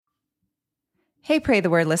Hey, Pray the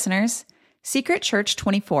Word listeners. Secret Church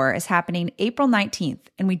 24 is happening April 19th,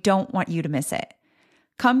 and we don't want you to miss it.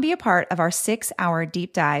 Come be a part of our 6-hour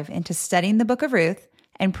deep dive into studying the book of Ruth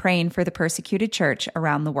and praying for the persecuted church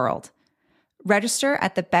around the world. Register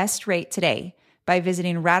at the best rate today by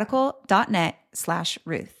visiting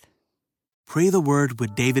radical.net/Ruth. Pray the Word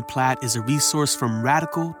with David Platt is a resource from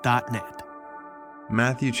radical.net.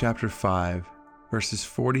 Matthew chapter 5, verses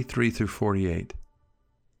 43 through 48.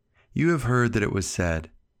 You have heard that it was said,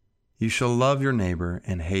 "You shall love your neighbor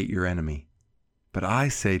and hate your enemy." But I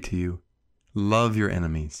say to you, love your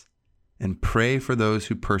enemies and pray for those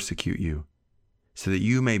who persecute you, so that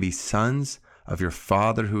you may be sons of your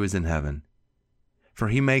Father who is in heaven. For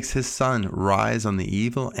he makes his sun rise on the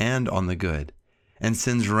evil and on the good, and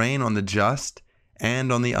sends rain on the just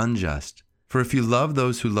and on the unjust. For if you love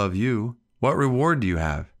those who love you, what reward do you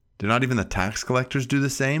have? Do not even the tax collectors do the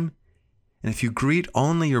same? And if you greet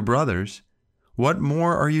only your brothers, what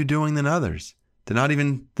more are you doing than others? Do not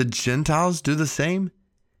even the Gentiles do the same?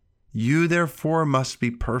 You therefore must be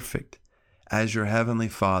perfect, as your heavenly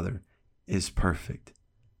Father is perfect.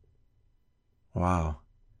 Wow.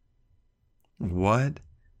 What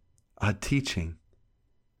a teaching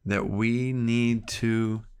that we need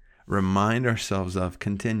to remind ourselves of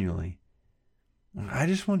continually. I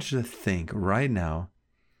just want you to think right now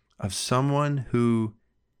of someone who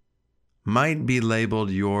might be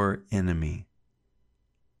labeled your enemy.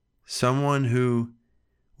 Someone who,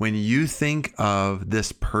 when you think of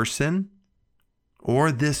this person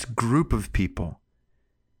or this group of people,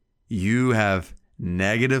 you have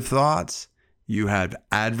negative thoughts, you have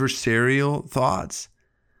adversarial thoughts,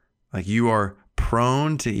 like you are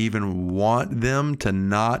prone to even want them to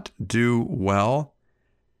not do well.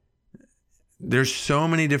 There's so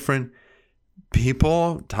many different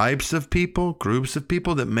people, types of people, groups of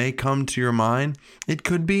people that may come to your mind. It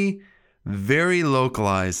could be very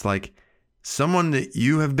localized, like someone that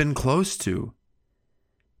you have been close to.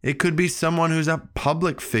 It could be someone who's a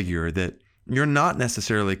public figure that you're not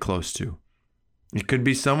necessarily close to. It could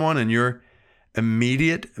be someone in your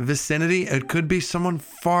immediate vicinity. It could be someone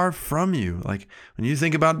far from you. Like when you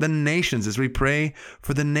think about the nations, as we pray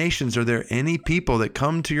for the nations, are there any people that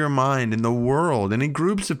come to your mind in the world, any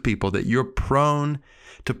groups of people that you're prone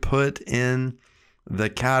to put in the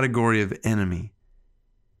category of enemy?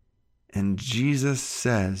 And Jesus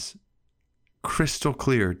says, crystal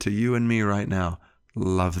clear to you and me right now,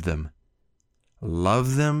 love them.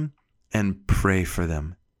 Love them and pray for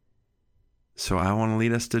them. So I want to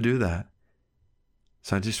lead us to do that.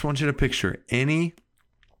 So I just want you to picture any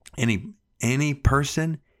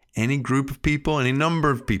person, any group of people, any number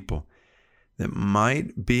of people that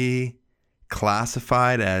might be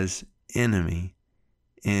classified as enemy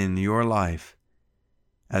in your life.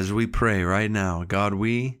 As we pray right now, God,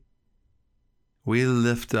 we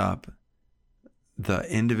lift up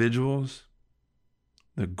the individuals,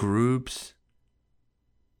 the groups,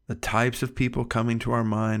 the types of people coming to our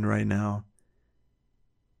mind right now.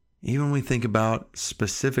 Even when we think about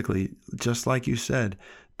specifically, just like you said,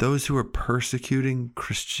 those who are persecuting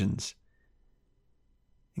Christians.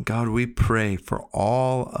 And God, we pray for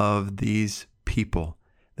all of these people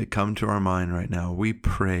that come to our mind right now. We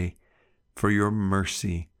pray for your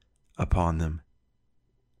mercy upon them.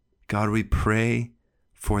 God, we pray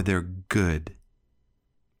for their good.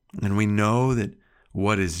 And we know that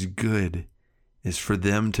what is good is for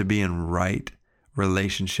them to be in right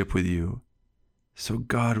relationship with you. So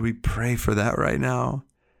God, we pray for that right now.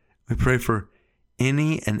 We pray for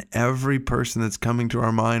any and every person that's coming to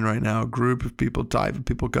our mind right now, group of people, type of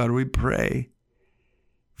people. God, we pray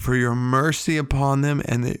for your mercy upon them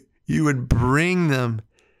and that you would bring them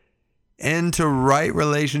into right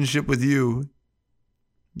relationship with you.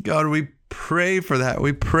 God, we pray for that.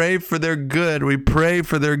 We pray for their good. We pray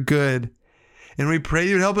for their good. And we pray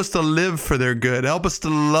you'd help us to live for their good. Help us to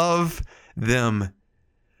love them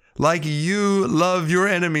like you love your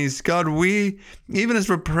enemies. God, even as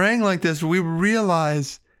we're praying like this, we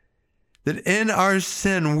realize that in our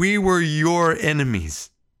sin, we were your enemies.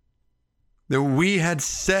 That we had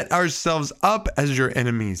set ourselves up as your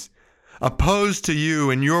enemies, opposed to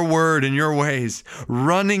you and your word and your ways,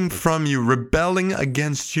 running from you, rebelling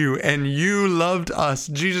against you, and you loved us.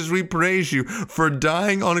 Jesus, we praise you for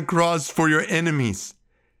dying on a cross for your enemies,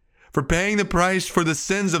 for paying the price for the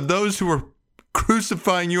sins of those who were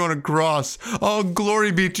crucifying you on a cross. All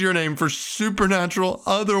glory be to your name for supernatural,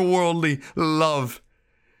 otherworldly love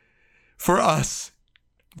for us,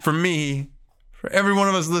 for me, for every one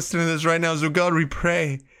of us listening to this right now. So God, we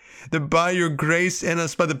pray that by your grace in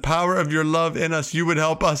us, by the power of your love in us, you would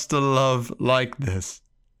help us to love like this.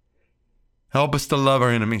 Help us to love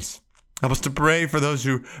our enemies. Help us to pray for those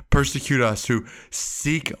who persecute us, who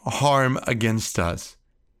seek harm against us.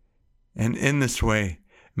 And in this way,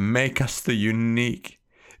 make us the unique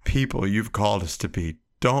people you've called us to be.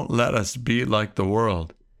 Don't let us be like the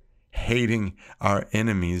world, hating our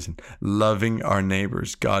enemies and loving our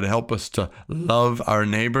neighbors. God, help us to love our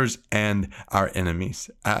neighbors and our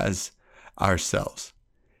enemies as ourselves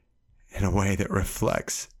in a way that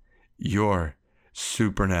reflects your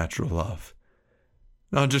supernatural love.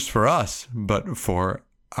 Not just for us, but for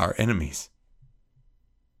our enemies.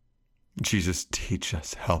 Jesus, teach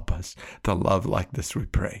us, help us to love like this, we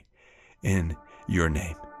pray. In your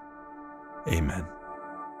name, amen.